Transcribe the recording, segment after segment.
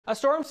A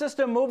storm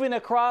system moving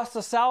across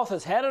the south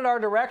is headed our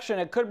direction.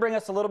 It could bring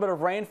us a little bit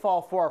of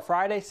rainfall for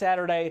Friday,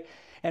 Saturday,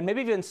 and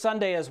maybe even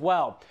Sunday as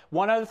well.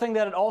 One other thing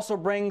that it also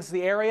brings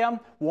the area,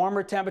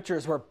 warmer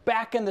temperatures. We're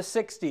back in the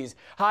 60s.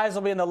 Highs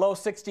will be in the low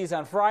 60s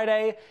on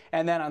Friday,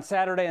 and then on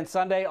Saturday and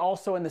Sunday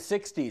also in the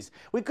 60s.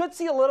 We could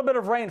see a little bit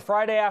of rain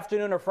Friday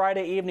afternoon or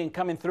Friday evening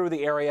coming through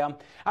the area.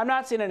 I'm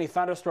not seeing any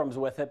thunderstorms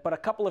with it, but a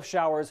couple of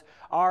showers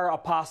are a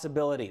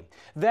possibility.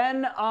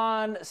 Then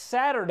on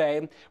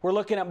Saturday, we're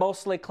looking at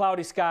mostly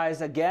cloudy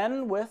skies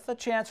again with a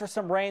chance for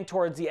some rain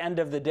towards the end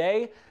of the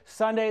day.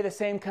 Sunday, the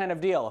same kind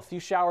of deal. A few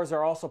showers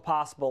are also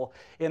possible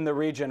in the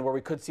region where we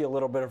could see a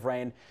little bit of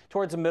rain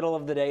towards the middle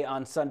of the day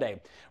on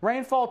Sunday.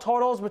 Rainfall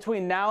totals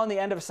between now and the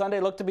end of Sunday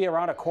look to be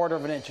around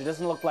 1/4 inch. It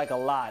doesn't look like a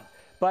lot,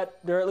 but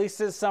there at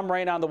least is some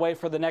rain on the way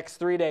for the next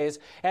 3 days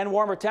and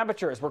warmer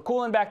temperatures. We're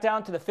cooling back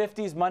down to the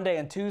 50s Monday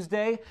and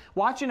Tuesday.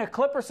 Watching a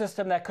clipper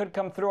system that could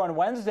come through on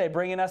Wednesday,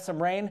 bringing us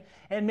some rain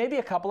and maybe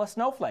a couple of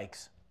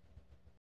snowflakes.